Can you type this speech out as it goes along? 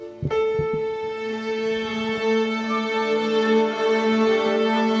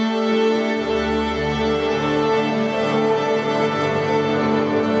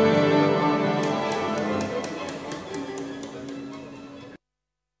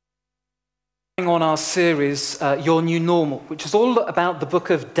On our series, Your New Normal, which is all about the book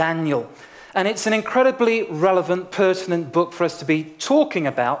of Daniel. And it's an incredibly relevant, pertinent book for us to be talking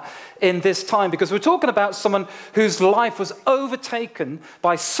about in this time, because we're talking about someone whose life was overtaken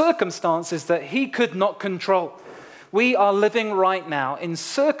by circumstances that he could not control. We are living right now in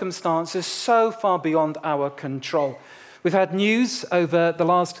circumstances so far beyond our control. We've had news over the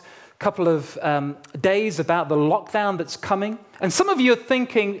last couple of days about the lockdown that's coming. And some of you are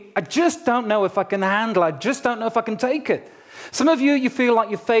thinking, I just don't know if I can handle it. I just don't know if I can take it. Some of you feel like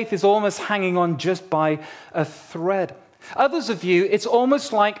your faith is almost hanging on just by a thread. Others of you, it's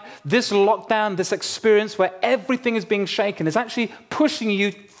almost like this lockdown, this experience where everything is being shaken is actually pushing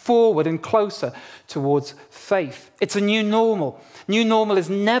you forward and closer towards faith. It's a new normal. New normal is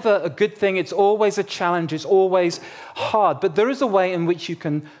never a good thing. It's always a challenge. It's always hard. But there is a way in which you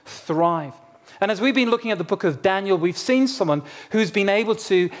can thrive. And as we've been looking at the book of Daniel, we've seen someone who's been able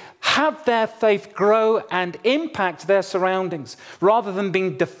to have their faith grow and impact their surroundings rather than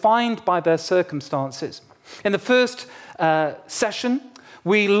being defined by their circumstances. In the first session,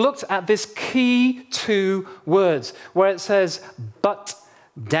 we looked at this key two words where it says, but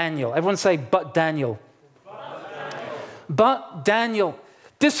Daniel. Everyone say, but Daniel. But Daniel,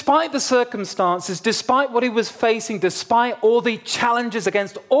 despite the circumstances, despite what he was facing, despite all the challenges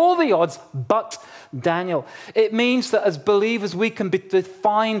against all the odds, but Daniel. It means that as believers, we can be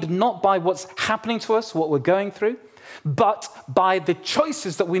defined not by what's happening to us, what we're going through, but by the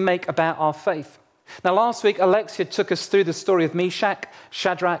choices that we make about our faith. Now, last week, Alexia took us through the story of Meshach,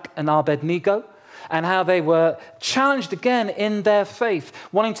 Shadrach, and Abednego, and how they were challenged again in their faith,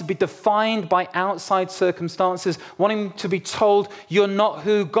 wanting to be defined by outside circumstances, wanting to be told you're not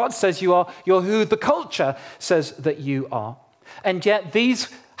who God says you are, you're who the culture says that you are. And yet these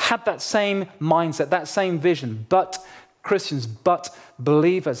had that same mindset, that same vision, but Christians, but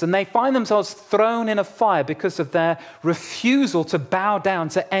believers. And they find themselves thrown in a fire because of their refusal to bow down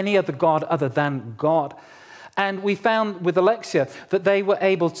to any other God other than God. And we found with Alexia that they were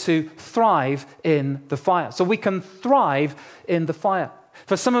able to thrive in the fire. So we can thrive in the fire.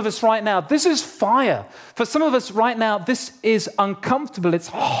 For some of us right now, this is fire. For some of us right now, this is uncomfortable. It's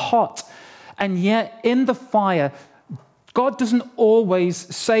hot. And yet in the fire, God doesn't always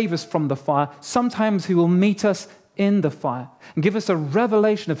save us from the fire. Sometimes he will meet us in the fire and give us a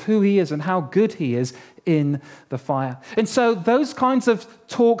revelation of who he is and how good he is in the fire. And so those kinds of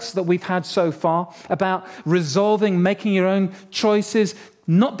talks that we've had so far about resolving, making your own choices,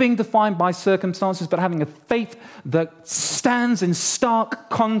 not being defined by circumstances, but having a faith that stands in stark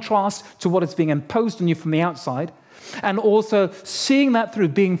contrast to what is being imposed on you from the outside, and also seeing that through,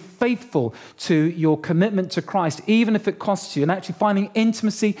 being faithful to your commitment to Christ, even if it costs you, and actually finding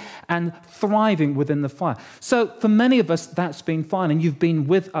intimacy and thriving within the fire. So for many of us, that's been fine, and you've been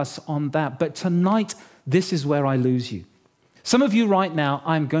with us on that. But tonight, this is where I lose you. Some of you right now,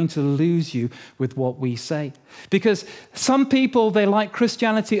 I'm going to lose you with what we say. Because some people, they like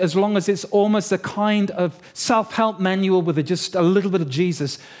Christianity as long as it's almost a kind of self-help manual with just a little bit of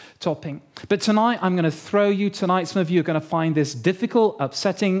Jesus topping. But tonight, I'm going to throw you tonight. Some of you are going to find this difficult,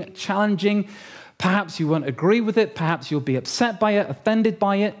 upsetting, challenging. Perhaps you won't agree with it. Perhaps you'll be upset by it, offended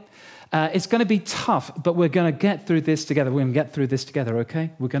by it. It's going to be tough, but we're going to get through this together. We're going to get through this together, okay?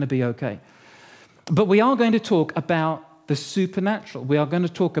 We're going to be okay. But we are going to talk about the supernatural. We are going to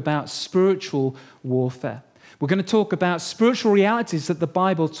talk about spiritual warfare. We're going to talk about spiritual realities that the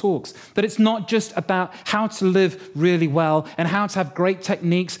Bible talks, that it's not just about how to live really well and how to have great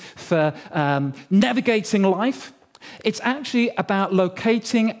techniques for navigating life. It's actually about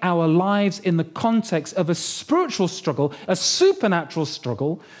locating our lives in the context of a spiritual struggle, a supernatural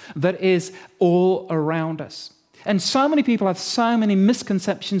struggle that is all around us. And so many people have so many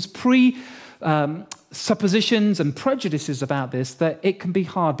misconceptions, suppositions and prejudices about this that it can be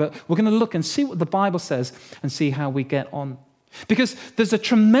hard, but we're going to look and see what the Bible says and see how we get on. Because there's a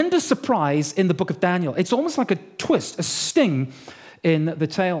tremendous surprise in the book of Daniel. It's almost like a twist, a sting in the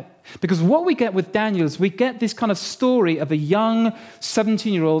tail. Because what we get with Daniel is we get this kind of story of a young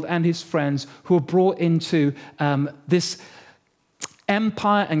 17-year-old and his friends who are brought into this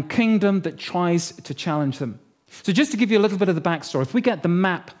empire and kingdom that tries to challenge them. So just to give you a little bit of the backstory, if we get the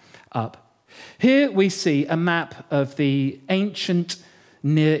map up, here we see a map of the ancient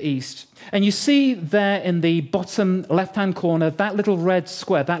Near East. And you see there in the bottom left-hand corner, that little red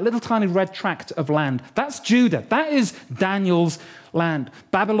square, that little tiny red tract of land. That's Judah. That is Daniel's land.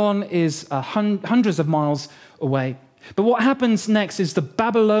 Babylon is hundreds of miles away. But what happens next is the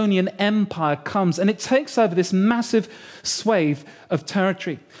Babylonian Empire comes and it takes over this massive swathe of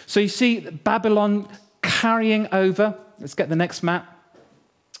territory. So you see Babylon carrying over. Let's get the next map.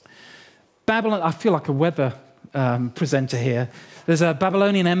 Babylon, I feel like a weather presenter here. There's a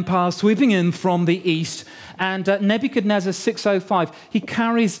Babylonian empire sweeping in from the east, and Nebuchadnezzar 605, he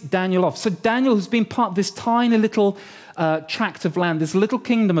carries Daniel off. So Daniel, who's been part of this tiny little tract of land, this little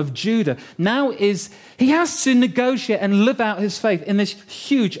kingdom of Judah, now he has to negotiate and live out his faith in this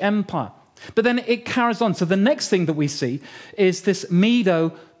huge empire. But then it carries on. So the next thing that we see is this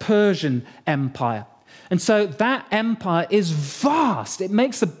Medo-Persian empire. And so that empire is vast. It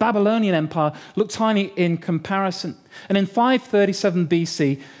makes the Babylonian Empire look tiny in comparison. And in 537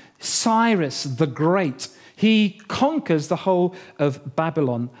 BC, Cyrus the Great, he conquers the whole of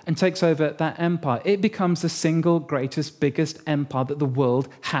Babylon and takes over that empire. It becomes the single greatest, biggest empire that the world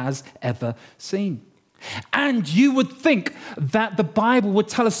has ever seen. And you would think that the Bible would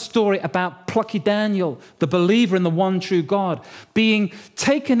tell a story about plucky Daniel, the believer in the one true God, being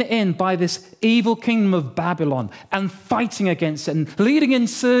taken in by this evil kingdom of Babylon and fighting against it and leading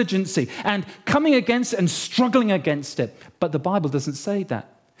insurgency and coming against it and struggling against it. But the Bible doesn't say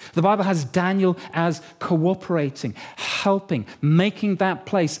that. The Bible has Daniel as cooperating, helping, making that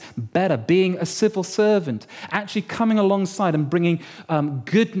place better, being a civil servant, actually coming alongside and bringing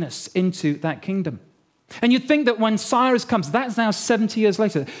goodness into that kingdom. And you'd think that when Cyrus comes, that's now 70 years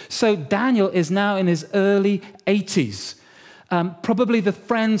later. So Daniel is now in his early 80s. Probably the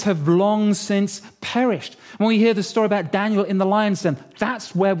friends have long since perished. When we hear the story about Daniel in the lion's den,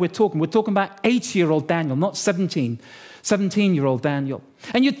 that's where we're talking. We're talking about 80-year-old Daniel, not 17-year-old Daniel.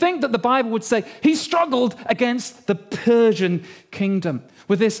 And you'd think that the Bible would say he struggled against the Persian kingdom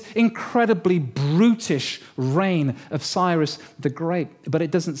with this incredibly brutish reign of Cyrus the Great. But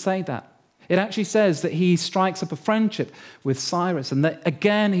it doesn't say that. It actually says that he strikes up a friendship with Cyrus and that,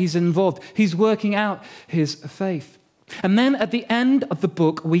 again, he's involved. He's working out his faith. And then at the end of the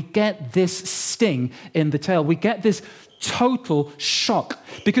book, we get this sting in the tail. We get this total shock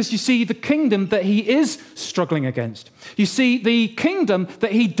because you see the kingdom that he is struggling against. You see the kingdom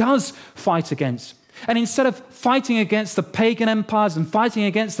that he does fight against. And instead of fighting against the pagan empires and fighting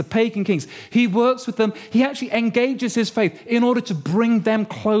against the pagan kings, he works with them. He actually engages his faith in order to bring them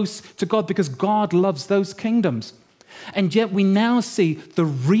close to God because God loves those kingdoms. And yet we now see the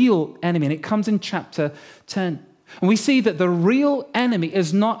real enemy, and it comes in chapter 10. And we see that the real enemy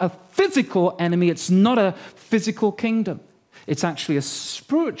is not a physical enemy. It's not a physical kingdom. It's actually a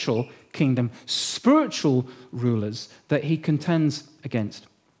spiritual kingdom, spiritual rulers that he contends against.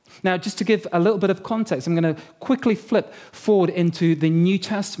 Now, just to give a little bit of context, I'm going to quickly flip forward into the New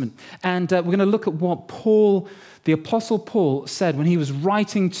Testament. And we're going to look at what Paul, the Apostle Paul, said when he was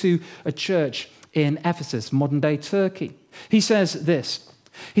writing to a church in Ephesus, modern-day Turkey. He says this.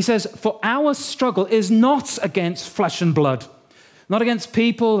 He says, "For our struggle is not against flesh and blood, not against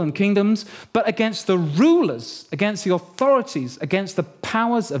people and kingdoms, but against the rulers, against the authorities, against the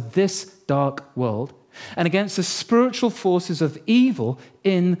powers of this dark world, and against the spiritual forces of evil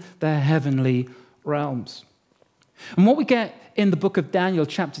in the heavenly realms." And what we get in the book of Daniel,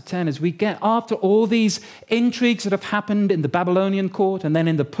 chapter 10, is we get, after all these intrigues that have happened in the Babylonian court and then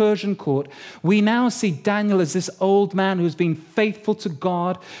in the Persian court, we now see Daniel as this old man who's been faithful to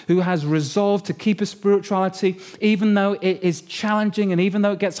God, who has resolved to keep his spirituality, even though it is challenging and even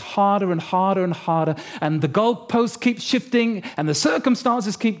though it gets harder and harder and harder, and the goalposts keep shifting and the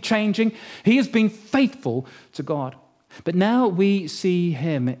circumstances keep changing. He has been faithful to God. But now we see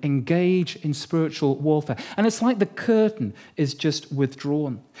him engage in spiritual warfare. And it's like the curtain is just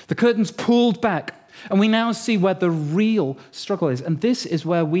withdrawn. The curtain's pulled back. And we now see where the real struggle is. And this is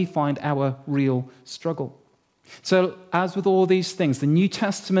where we find our real struggle. So as with all these things, the New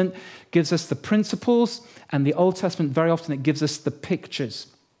Testament gives us the principles, and the Old Testament, very often, it gives us the pictures.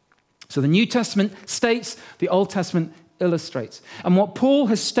 So the New Testament states, the Old Testament illustrates. And what Paul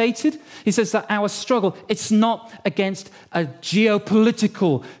has stated, he says that our struggle, it's not against a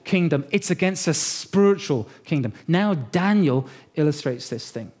geopolitical kingdom, it's against a spiritual kingdom. Now Daniel illustrates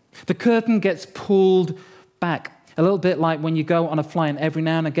this thing. The curtain gets pulled back. A little bit like when you go on a flight and every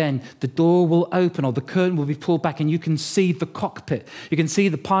now and again the door will open or the curtain will be pulled back and you can see the cockpit. You can see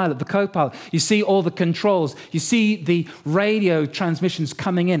the pilot, the co-pilot. You see all the controls. You see the radio transmissions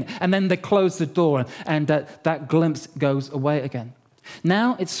coming in, and then they close the door and that glimpse goes away again.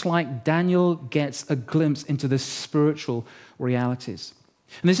 Now it's like Daniel gets a glimpse into the spiritual realities.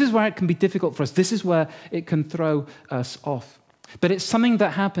 And this is where it can be difficult for us. This is where it can throw us off. But it's something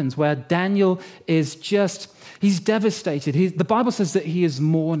that happens where Daniel is he's devastated. The Bible says that he is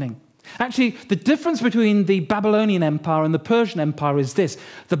mourning. Actually, the difference between the Babylonian Empire and the Persian Empire is this.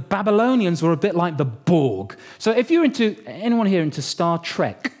 The Babylonians were a bit like the Borg. So if you're anyone here into Star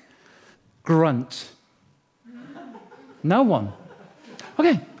Trek, grunt. No one.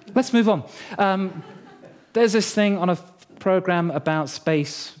 Okay, Let's move on. There's this thing on a program about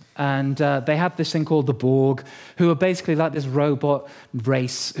space, and they have this thing called the Borg, who are basically like this robot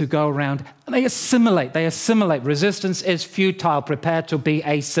race who go around and they assimilate. Resistance is futile, prepare to be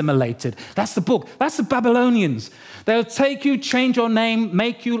assimilated. That's the Borg. That's the Babylonians. They'll take you, change your name,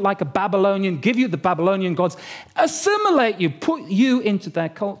 make you like a Babylonian, give you the Babylonian gods, assimilate you, put you into their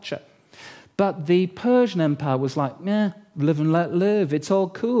culture. But the Persian Empire was like, live and let live. It's all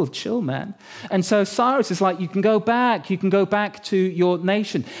cool. Chill, man. And so Cyrus is like, you can go back to your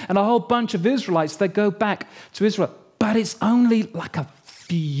nation. And a whole bunch of Israelites, they go back to Israel. But it's only like a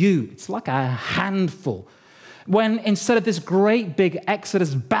few. It's like a handful. When instead of this great big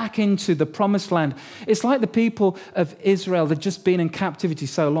exodus back into the promised land, it's like the people of Israel, they've just been in captivity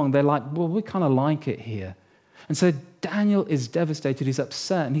so long. They're like, well, we kind of like it here. And so Daniel is devastated, he's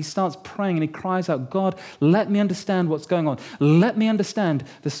upset, and he starts praying and he cries out, God, let me understand what's going on. Let me understand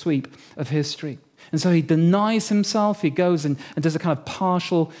the sweep of history. And so he denies himself, he goes and does a kind of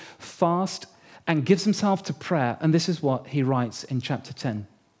partial fast and gives himself to prayer. And this is what he writes in chapter 10.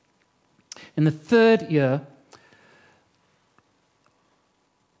 In the 3rd year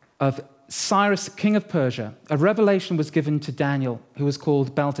of Cyrus, king of Persia, a revelation was given to Daniel, who was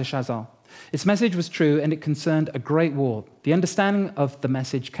called Belteshazzar. Its message was true, and it concerned a great war. The understanding of the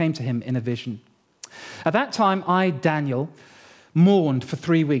message came to him in a vision. At that time, I, Daniel, mourned for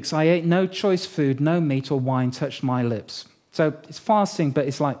 3 weeks. I ate no choice food, no meat or wine touched my lips. So it's fasting, but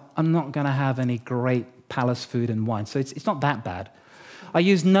it's like, I'm not going to have any great palace food and wine. So it's not that bad. I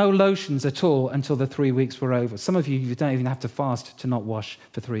used no lotions at all until the 3 weeks were over. Some of you don't even have to fast to not wash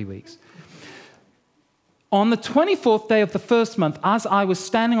for 3 weeks. On the 24th day of the 1st month, as I was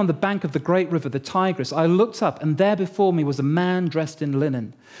standing on the bank of the great river, the Tigris, I looked up, and there before me was a man dressed in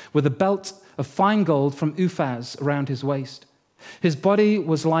linen, with a belt of fine gold from Uphaz around his waist. His body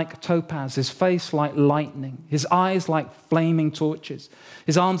was like topaz, his face like lightning, his eyes like flaming torches,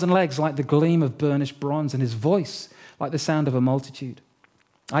 his arms and legs like the gleam of burnished bronze, and his voice like the sound of a multitude.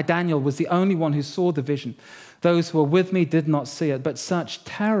 I, Daniel, was the only one who saw the vision. Those who were with me did not see it, but such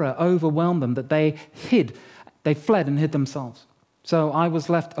terror overwhelmed them that they fled and hid themselves. So I was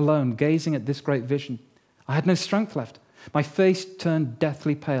left alone, gazing at this great vision. I had no strength left. My face turned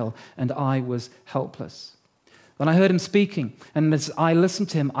deathly pale, and I was helpless. Then I heard him speaking, and as I listened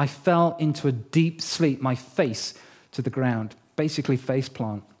to him, I fell into a deep sleep, my face to the ground, basically face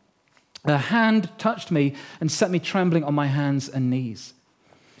plant. A hand touched me and set me trembling on my hands and knees.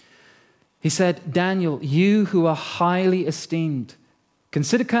 He said, Daniel, you who are highly esteemed,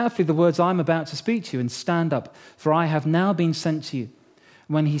 consider carefully the words I'm about to speak to you and stand up, for I have now been sent to you.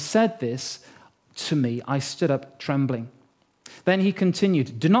 When he said this to me, I stood up trembling. Then he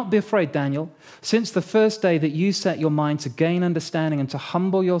continued, do not be afraid, Daniel. Since the first day that you set your mind to gain understanding and to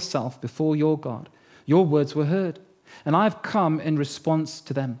humble yourself before your God, your words were heard, and I've come in response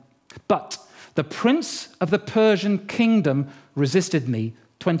to them. But the prince of the Persian kingdom resisted me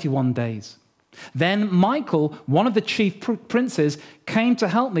 21 days. Then Michael, one of the chief princes, came to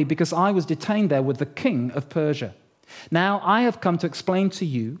help me because I was detained there with the king of Persia. Now I have come to explain to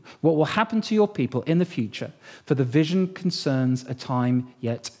you what will happen to your people in the future, for the vision concerns a time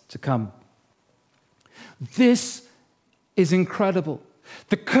yet to come. This is incredible.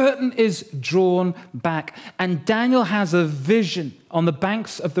 The curtain is drawn back, and Daniel has a vision on the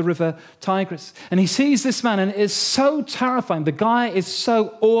banks of the river Tigris. And he sees this man, and it is so terrifying. The guy is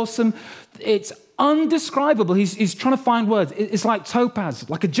so awesome. It's undescribable. He's trying to find words. It's like topaz,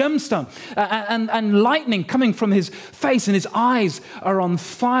 like a gemstone, and lightning coming from his face, and his eyes are on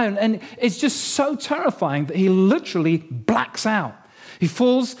fire. And it's just so terrifying that he literally blacks out. He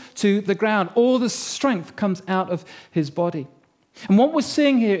falls to the ground. All the strength comes out of his body. And what we're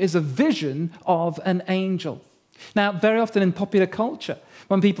seeing here is a vision of an angel. Now, very often in popular culture,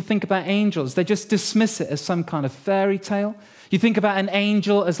 when people think about angels, they just dismiss it as some kind of fairy tale. You think about an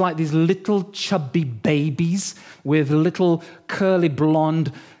angel as like these little chubby babies with little curly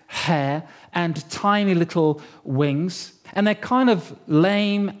blonde hair and tiny little wings. And they're kind of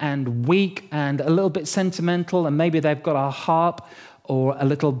lame and weak and a little bit sentimental, and maybe they've got a harp or a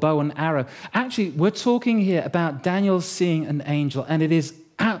little bow and arrow. Actually, we're talking here about Daniel seeing an angel, and it is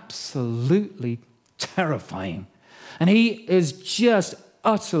absolutely terrifying. And he is just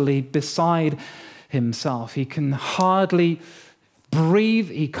utterly beside himself. He can hardly breathe.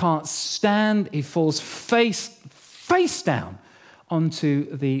 He can't stand. He falls face down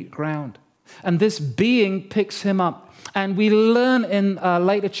onto the ground. And this being picks him up. And we learn in a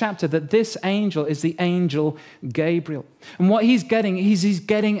later chapter that this angel is the angel Gabriel. And what he's getting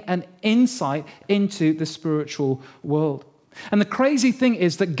an insight into the spiritual world. And the crazy thing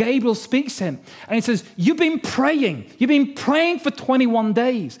is that Gabriel speaks to him and he says, you've been praying. You've been praying for 21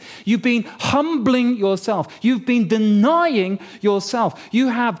 days. You've been humbling yourself. You've been denying yourself. You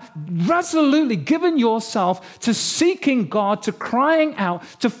have resolutely given yourself to seeking God, to crying out,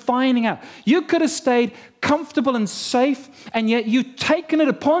 to finding out. You could have stayed comfortable and safe, and yet you've taken it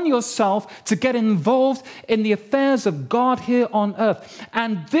upon yourself to get involved in the affairs of God here on earth.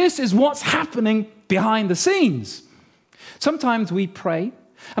 And this is what's happening behind the scenes. Sometimes we pray,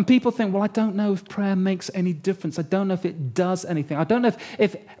 and people think, well, I don't know if prayer makes any difference. I don't know if it does anything. I don't know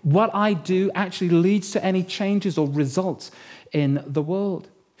if what I do actually leads to any changes or results in the world.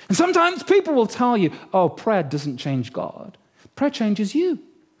 And sometimes people will tell you, oh, prayer doesn't change God. Prayer changes you.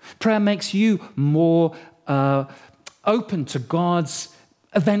 Prayer makes you more open to God's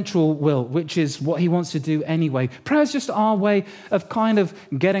eventual will, which is what he wants to do anyway. Prayer is just our way of kind of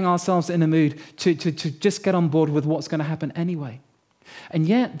getting ourselves in a mood to just get on board with what's going to happen anyway. And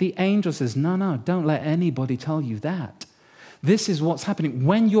yet the angel says, no, don't let anybody tell you that. This is what's happening.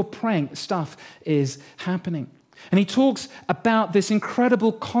 When you're praying, stuff is happening. And he talks about this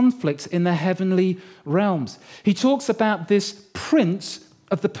incredible conflict in the heavenly realms. He talks about this prince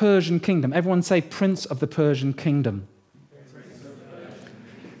of the Persian kingdom. Everyone say prince of the Persian kingdom.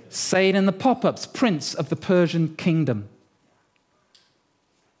 Say it in the pop-ups, prince of the Persian kingdom.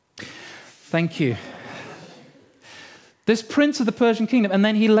 Thank you. This prince of the Persian kingdom, and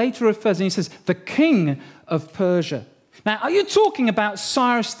then he later refers, and he says, the king of Persia. Now, are you talking about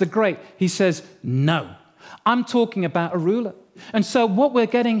Cyrus the Great? He says, no. I'm talking about a ruler. And so what we're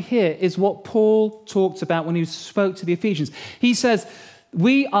getting here is what Paul talked about when he spoke to the Ephesians. He says,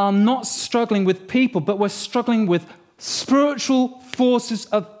 we are not struggling with people, but we're struggling with spiritual forces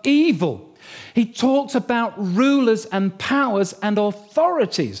of evil. He talks about rulers and powers and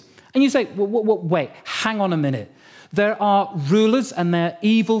authorities. And you say, wait, hang on a minute. There are rulers and there are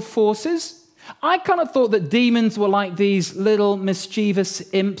evil forces. I kind of thought that demons were like these little mischievous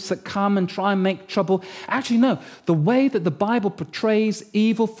imps that come and try and make trouble. Actually, no. The way that the Bible portrays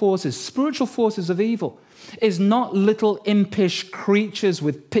evil forces, spiritual forces of evil, is not little impish creatures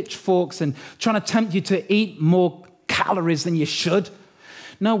with pitchforks and trying to tempt you to eat more calories than you should.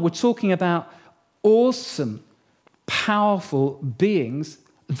 No, we're talking about awesome, powerful beings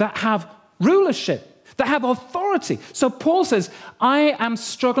that have rulership, that have authority. So Paul says, I am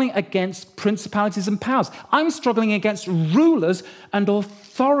struggling against principalities and powers. I'm struggling against rulers and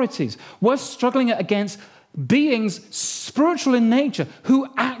authorities. We're struggling against beings spiritual in nature who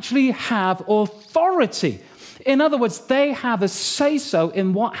actually have authority. In other words, they have a say-so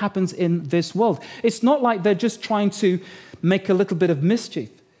in what happens in this world. It's not like they're just trying to make a little bit of mischief.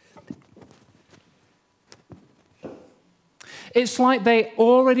 It's like they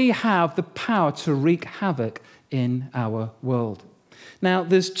already have the power to wreak havoc in our world. Now,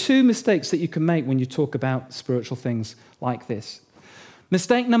 there's two mistakes that you can make when you talk about spiritual things like this.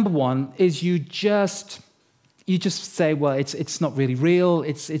 Mistake number one is you just say, well, it's not really real.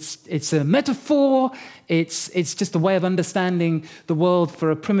 It's a metaphor. It's just a way of understanding the world for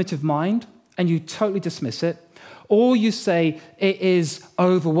a primitive mind, and you totally dismiss it. Or you say it is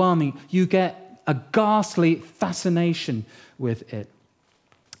overwhelming. You get a ghastly fascination with it.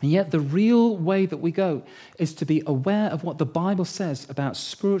 And yet the real way that we go is to be aware of what the Bible says about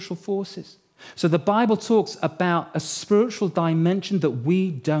spiritual forces. So the Bible talks about a spiritual dimension that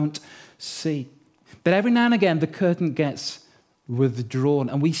we don't see. But every now and again, the curtain gets withdrawn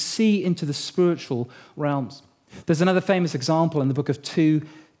and we see into the spiritual realms. There's another famous example in the book of 2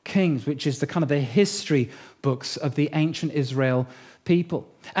 Kings, which is the kind of the history books of the ancient Israel people.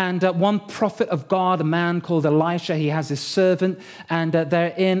 And one prophet of God, a man called Elisha, he has his servant, and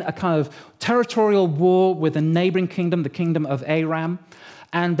they're in a kind of territorial war with a neighboring kingdom, the kingdom of Aram.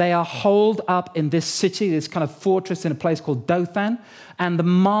 And they are holed up in this city, this kind of fortress in a place called Dothan. And the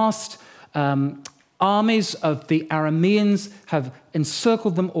massed armies of the Arameans have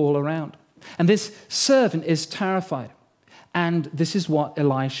encircled them all around. And this servant is terrified. And this is what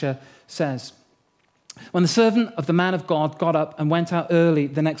Elisha says. When the servant of the man of God got up and went out early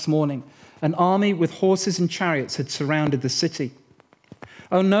the next morning, an army with horses and chariots had surrounded the city.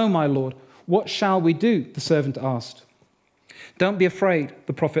 "Oh no, my lord, what shall we do?" the servant asked. "Don't be afraid,"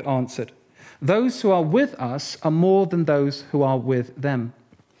 the prophet answered. "Those who are with us are more than those who are with them."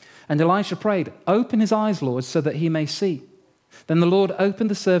 And Elisha prayed, "Open his eyes, Lord, so that he may see." Then the Lord opened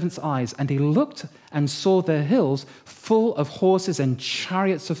the servant's eyes, and he looked and saw the hills full of horses and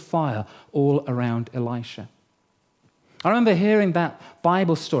chariots of fire all around Elisha. I remember hearing that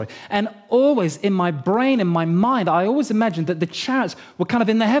Bible story. And always in my brain, in my mind, I always imagined that the chariots were kind of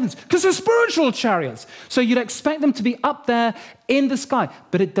in the heavens because they're spiritual chariots. So you'd expect them to be up there in the sky.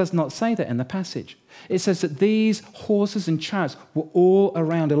 But it does not say that in the passage. It says that these horses and chariots were all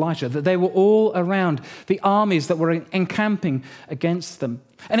around Elijah, that they were all around the armies that were encamping against them.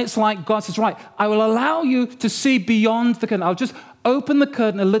 And it's like God says, right, I will allow you to see beyond the curtain. I'll just open the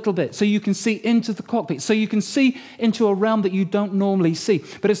curtain a little bit so you can see into the cockpit, so you can see into a realm that you don't normally see.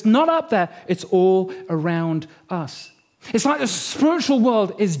 But it's not up there, it's all around us. It's like the spiritual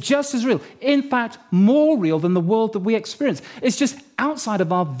world is just as real, in fact, more real than the world that we experience. It's just outside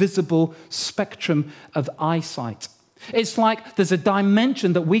of our visible spectrum of eyesight. It's like there's a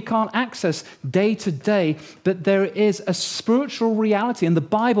dimension that we can't access day to day, but there is a spiritual reality. And the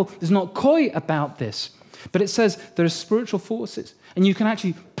Bible is not coy about this, but it says there are spiritual forces. And you can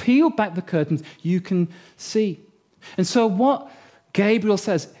actually peel back the curtains, you can see. And so what Gabriel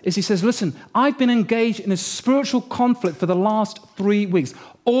says is he says, listen, I've been engaged in a spiritual conflict for the last 3 weeks.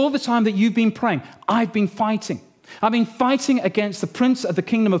 All the time that you've been praying, I've been fighting. I've been fighting against the prince of the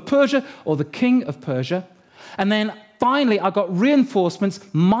kingdom of Persia or the king of Persia. And then finally, I got reinforcements.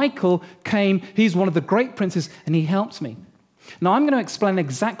 Michael came. He's one of the great princes, and he helped me. Now, I'm going to explain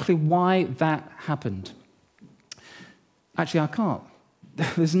exactly why that happened. Actually, I can't.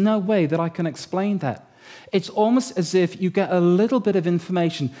 There's no way that I can explain that. It's almost as if you get a little bit of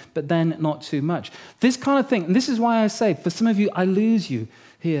information, but then not too much. This kind of thing, and this is why I say, for some of you, I lose you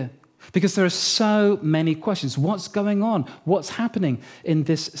here. Because there are so many questions. What's going on? What's happening in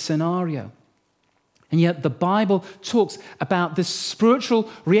this scenario? And yet the Bible talks about this spiritual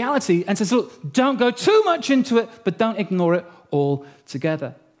reality and says, look, don't go too much into it, but don't ignore it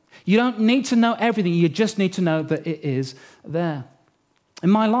altogether. You don't need to know everything. You just need to know that it is there. In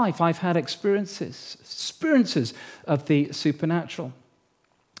my life, I've had experiences of the supernatural.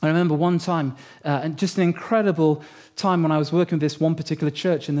 I remember one time, and just an incredible time when I was working with this one particular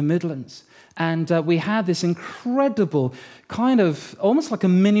church in the Midlands. And we had this incredible kind of, almost like a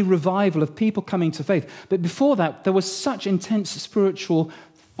mini revival of people coming to faith. But before that, there was such intense spiritual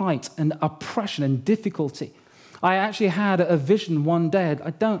fight and oppression and difficulty. I actually had a vision one day.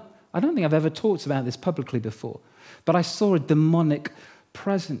 I don't think I've ever talked about this publicly before, but I saw a demonic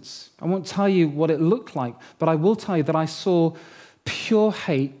presence. I won't tell you what it looked like, but I will tell you that I saw pure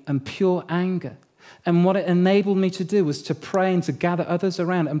hate and pure anger. And what it enabled me to do was to pray and to gather others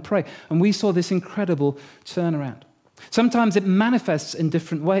around and pray. And we saw this incredible turnaround. Sometimes it manifests in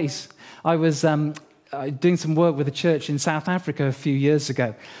different ways. I was doing some work with a church in South Africa a few years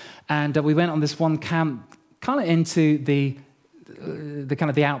ago. And we went on this one camp, kind of into the kind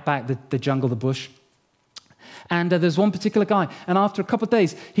of the outback, the jungle, the bush. And there's one particular guy. And after a couple of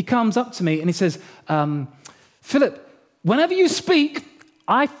days, he comes up to me and he says, Philip, whenever you speak,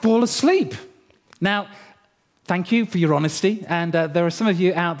 I fall asleep. Now, thank you for your honesty. And there are some of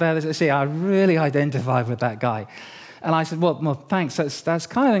you out there that say, I really identify with that guy. And I said, well thanks. That's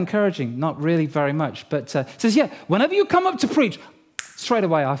kind of encouraging. Not really very much. But he says, yeah, whenever you come up to preach, straight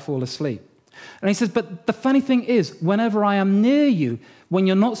away I fall asleep. And he says, but the funny thing is, whenever I am near you, when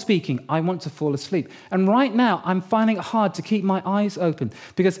you're not speaking, I want to fall asleep. And right now, I'm finding it hard to keep my eyes open.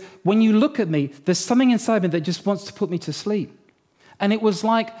 Because when you look at me, there's something inside me that just wants to put me to sleep. And it was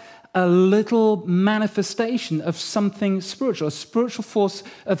like a little manifestation of something spiritual, a spiritual force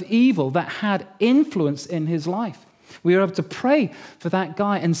of evil that had influence in his life. We were able to pray for that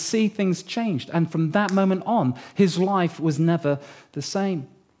guy and see things changed. And from that moment on, his life was never the same.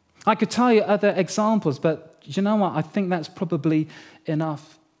 I could tell you other examples, but you know what? I think that's probably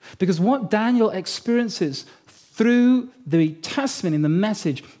enough. Because what Daniel experiences through the testimony and the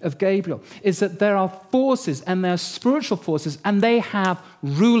message of Gabriel is that there are forces, and there are spiritual forces, and they have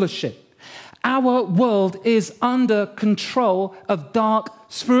rulership. Our world is under control of dark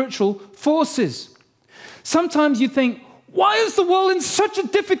spiritual forces. Sometimes you think, why is the world in such a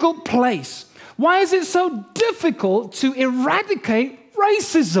difficult place? Why is it so difficult to eradicate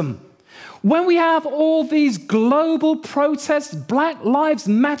racism? When we have all these global protests, Black Lives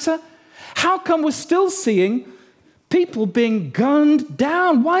Matter, how come we're still seeing people being gunned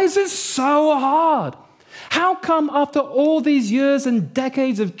down? Why is it so hard? How come after all these years and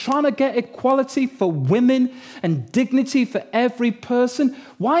decades of trying to get equality for women and dignity for every person,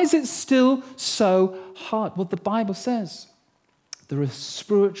 why is it still so hard? Well, the Bible says there are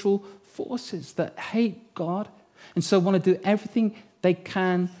spiritual forces that hate God and so want to do everything they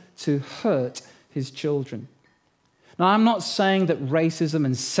can to hurt his children. Now, I'm not saying that racism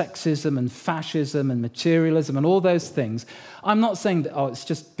and sexism and fascism and materialism and all those things, I'm not saying that, it's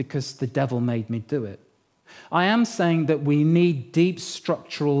just because the devil made me do it. I am saying that we need deep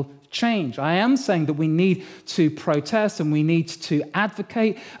structural change. I am saying that we need to protest and we need to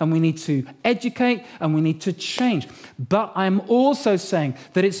advocate and we need to educate and we need to change. But I'm also saying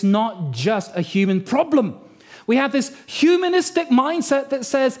that it's not just a human problem. We have this humanistic mindset that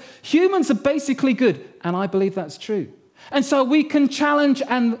says humans are basically good, and I believe that's true. And so we can challenge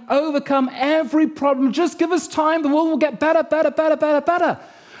and overcome every problem. Just give us time, the world will get better, better, better, better, better.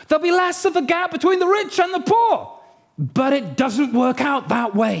 There'll be less of a gap between the rich and the poor. But it doesn't work out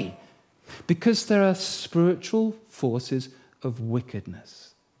that way because there are spiritual forces of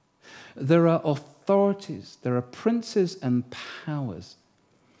wickedness. There are authorities, there are princes and powers.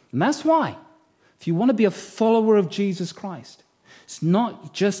 And that's why, if you want to be a follower of Jesus Christ, it's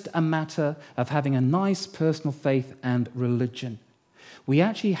not just a matter of having a nice personal faith and religion. We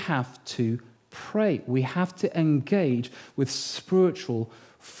actually have to pray. We have to engage with spiritual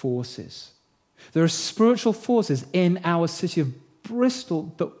forces. There are spiritual forces in our city of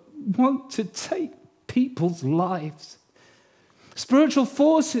Bristol that want to take people's lives. Spiritual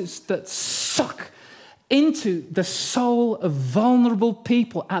forces that suck into the soul of vulnerable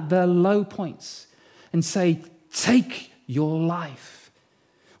people at their low points and say, take your life.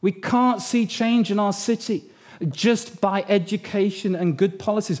 We can't see change in our city just by education and good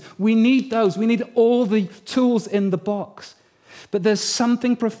policies. We need those. We need all the tools in the box. But there's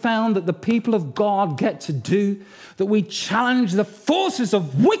something profound that the people of God get to do, that we challenge the forces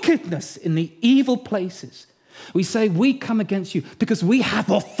of wickedness in the evil places. We say, we come against you because we have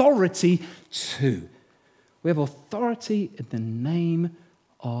authority too. We have authority in the name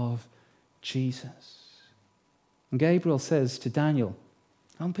of Jesus. And Gabriel says to Daniel,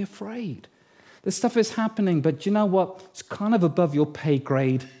 don't be afraid. This stuff is happening, but you know what? It's kind of above your pay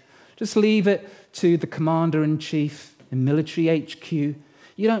grade. Just leave it to the commander-in-chief in military HQ.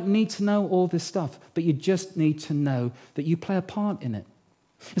 You don't need to know all this stuff, but you just need to know that you play a part in it.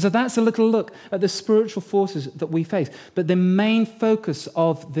 And so that's a little look at the spiritual forces that we face. But the main focus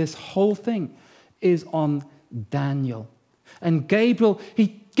of this whole thing is on Daniel. And Gabriel,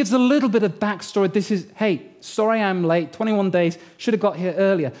 he gives a little bit of backstory. This is, hey, sorry I'm late, 21 days, should have got here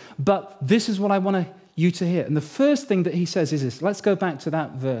earlier. But this is what I want you to hear. And the first thing that he says is this. Let's go back to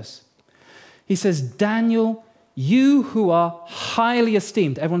that verse. He says, Daniel, you who are highly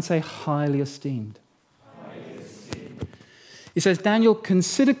esteemed. Everyone say highly esteemed. Highly esteemed. He says, Daniel,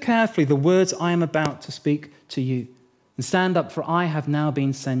 consider carefully the words I am about to speak to you and stand up, for I have now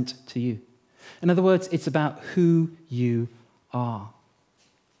been sent to you. In other words, it's about who you are.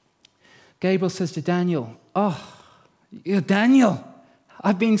 Gabriel says to Daniel, you're Daniel,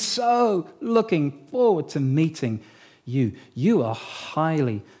 I've been so looking forward to meeting you. You are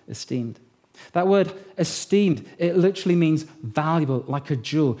highly esteemed. That word esteemed, it literally means valuable, like a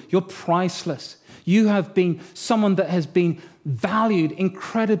jewel. You're priceless. You have been someone that has been valued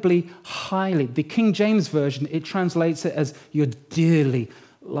incredibly highly. The King James Version, it translates it as you're dearly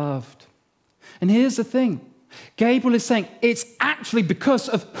loved. And here's the thing. Gabriel is saying it's actually because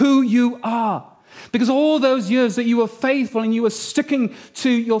of who you are. Because all those years that you were faithful and you were sticking to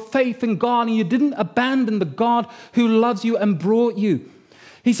your faith in God and you didn't abandon the God who loves you and brought you.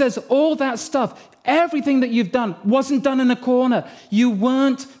 He says all that stuff, everything that you've done wasn't done in a corner. You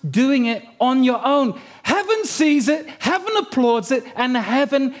weren't doing it on your own. Heaven sees it, heaven applauds it, and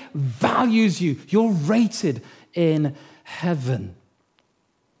heaven values you. You're rated in heaven.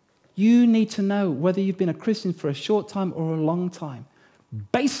 You need to know whether you've been a Christian for a short time or a long time.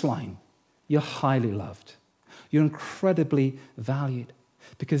 Baseline, you're highly loved. You're incredibly valued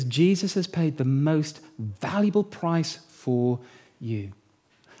because Jesus has paid the most valuable price for you.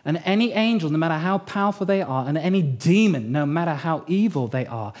 And any angel, no matter how powerful they are, and any demon, no matter how evil they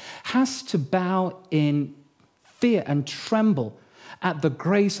are, has to bow in fear and tremble at the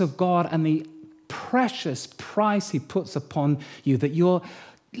grace of God and the precious price he puts upon you, that you're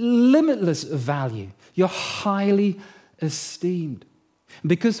limitless value, you're highly esteemed.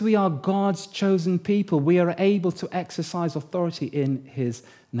 Because we are God's chosen people, we are able to exercise authority in his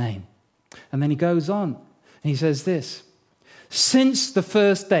name. And then he goes on, and he says this, since the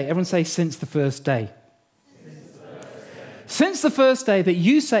first day, everyone say since the first day. Since the first day that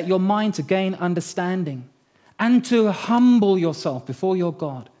you set your mind to gain understanding and to humble yourself before your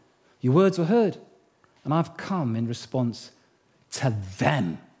God, your words were heard, and I've come in response to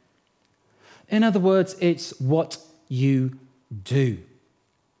them. In other words, it's what you do.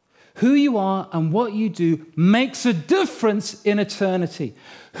 Who you are and what you do makes a difference in eternity.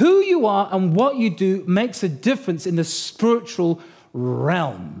 Who you are and what you do makes a difference in the spiritual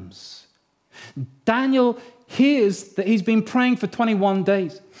realms. Daniel, hears that he's been praying for 21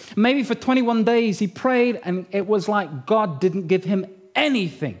 days. Maybe for 21 days he prayed and it was like God didn't give him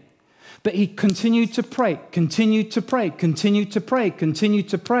anything. But he continued to pray, continued to pray, continued to pray, continued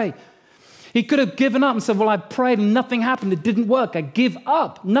to pray. He could have given up and said, well, I prayed and nothing happened. It didn't work. I give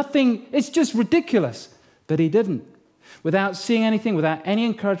up. Nothing. It's just ridiculous. But he didn't. Without seeing anything, without any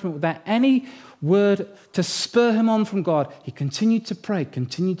encouragement, without any word to spur him on from God, he continued to pray,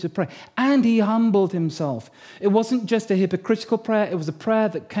 and he humbled himself. It wasn't just a hypocritical prayer. It was a prayer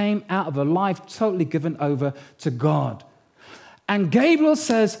that came out of a life totally given over to God. And Gabriel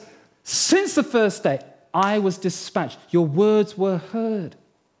says, since the first day I was dispatched, your words were heard.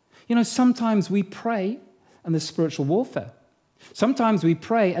 You know, sometimes we pray and there's spiritual warfare. Sometimes we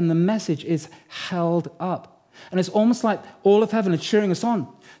pray and the message is held up. And it's almost like all of heaven are cheering us on.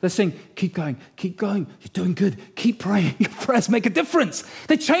 They're saying, keep going, you're doing good, keep praying, your prayers make a difference.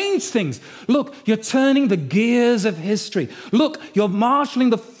 They change things. Look, you're turning the gears of history. Look, you're marshaling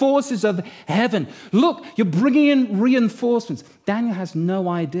the forces of heaven. Look, you're bringing in reinforcements. Daniel has no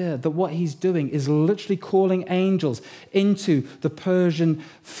idea that what he's doing is literally calling angels into the Persian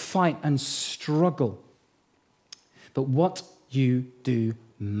fight and struggle. But what you do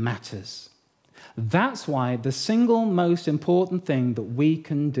matters. That's why the single most important thing that we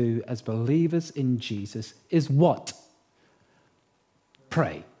can do as believers in Jesus is what?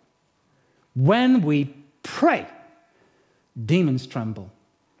 Pray. When we pray, demons tremble.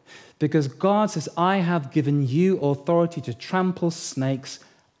 Because God says, I have given you authority to trample snakes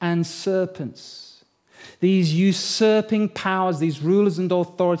and serpents. These usurping powers, these rulers and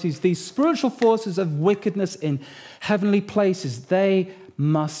authorities, these spiritual forces of wickedness in heavenly places, they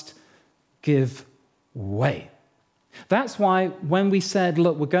must give way. That's why when we said,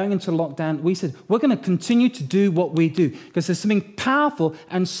 look, we're going into lockdown, we said, we're going to continue to do what we do because there's something powerful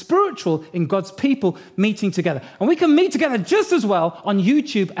and spiritual in God's people meeting together. And we can meet together just as well on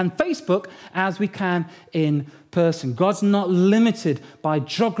YouTube and Facebook as we can in person. God's not limited by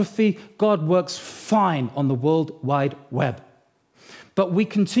geography. God works fine on the World Wide Web. But we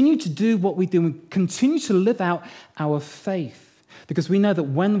continue to do what we do. We continue to live out our faith. Because we know that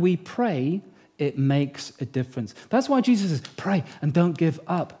when we pray, it makes a difference. That's why Jesus says, pray and don't give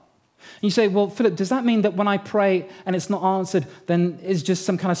up. And you say, well, Philip, does that mean that when I pray and it's not answered, then it's just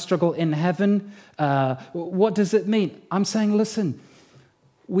some kind of struggle in heaven? What does it mean? I'm saying, listen,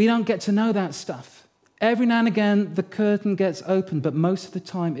 we don't get to know that stuff. Every now and again, the curtain gets opened, but most of the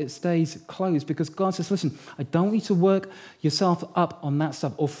time it stays closed because God says, listen, I don't want you to work yourself up on that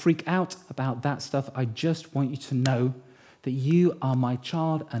stuff or freak out about that stuff. I just want you to know that you are my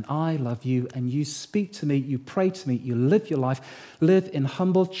child and I love you and you speak to me, you pray to me, you live your life, live in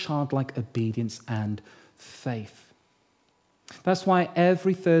humble childlike obedience and faith. That's why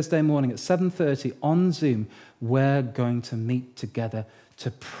every Thursday morning at 7:30 on Zoom, we're going to meet together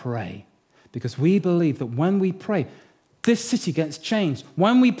to pray. Because we believe that when we pray, this city gets changed.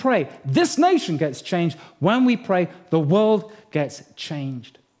 When we pray, this nation gets changed. When we pray, the world gets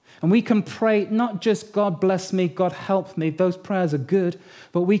changed. And we can pray not just, God bless me, God help me, those prayers are good,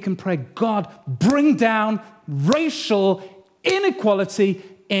 but we can pray, God, bring down racial inequality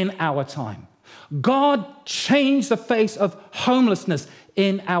in our time. God, change the face of homelessness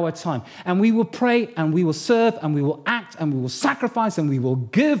in our time. And we will pray and we will serve and we will act and we will sacrifice and we will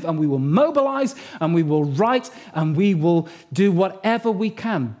give and we will mobilize and we will write and we will do whatever we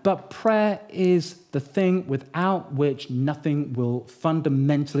can. But prayer is the thing without which nothing will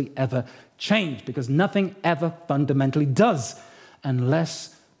fundamentally ever change, because nothing ever fundamentally does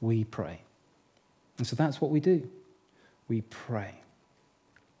unless we pray. And so that's what we do. We pray.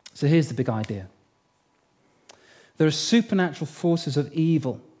 So here's the big idea. There are supernatural forces of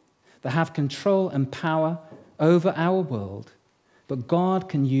evil that have control and power over our world, but God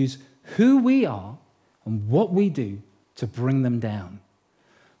can use who we are and what we do to bring them down.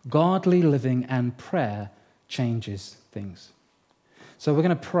 Godly living and prayer changes things. So we're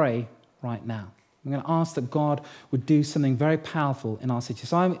going to pray right now. I'm going to ask that God would do something very powerful in our city.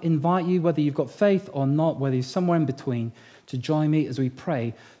 So I invite you, whether you've got faith or not, whether you're somewhere in between, to join me as we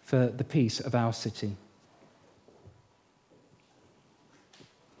pray for the peace of our city.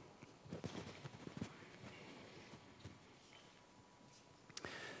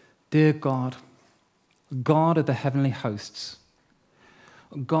 Dear God, God of the heavenly hosts,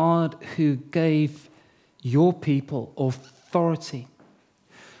 God who gave your people authority,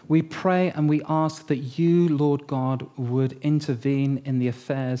 we pray and we ask that you, Lord God, would intervene in the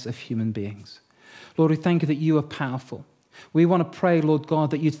affairs of human beings. Lord, we thank you that you are powerful. We want to pray, Lord God,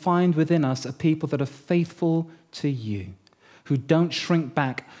 that you'd find within us a people that are faithful to you, who don't shrink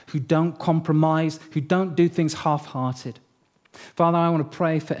back, who don't compromise, who don't do things half-hearted. Father, I want to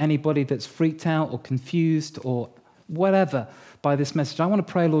pray for anybody that's freaked out or confused or whatever by this message. I want to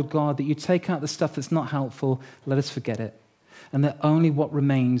pray, Lord God, that you take out the stuff that's not helpful, let us forget it, and that only what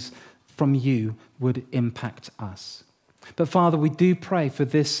remains from you would impact us. But Father, we do pray for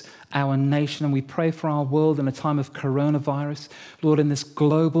this, our nation, and we pray for our world in a time of coronavirus. Lord, in this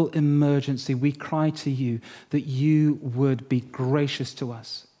global emergency, we cry to you that you would be gracious to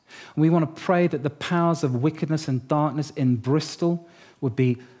us. And we want to pray that the powers of wickedness and darkness in Bristol would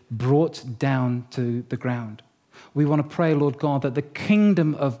be brought down to the ground. We want to pray, Lord God, that the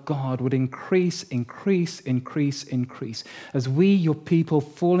kingdom of God would increase as we, your people,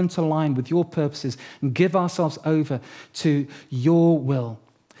 fall into line with your purposes and give ourselves over to your will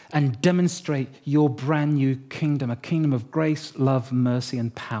and demonstrate your brand new kingdom, a kingdom of grace, love, mercy,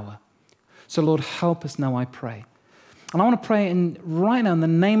 and power. So, Lord, help us now, I pray. And I want to pray right now in the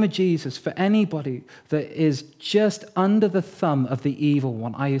name of Jesus for anybody that is just under the thumb of the evil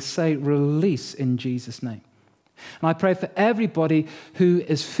one. I say release in Jesus' name. And I pray for everybody who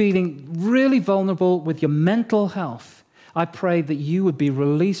is feeling really vulnerable with your mental health. I pray that you would be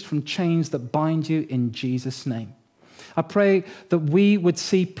released from chains that bind you in Jesus' name. I pray that we would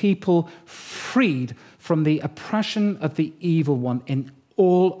see people freed from the oppression of the evil one in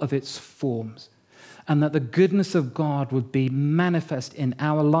all of its forms, and that the goodness of God would be manifest in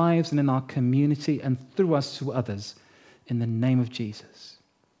our lives and in our community and through us to others. In the name of Jesus.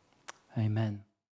 Amen.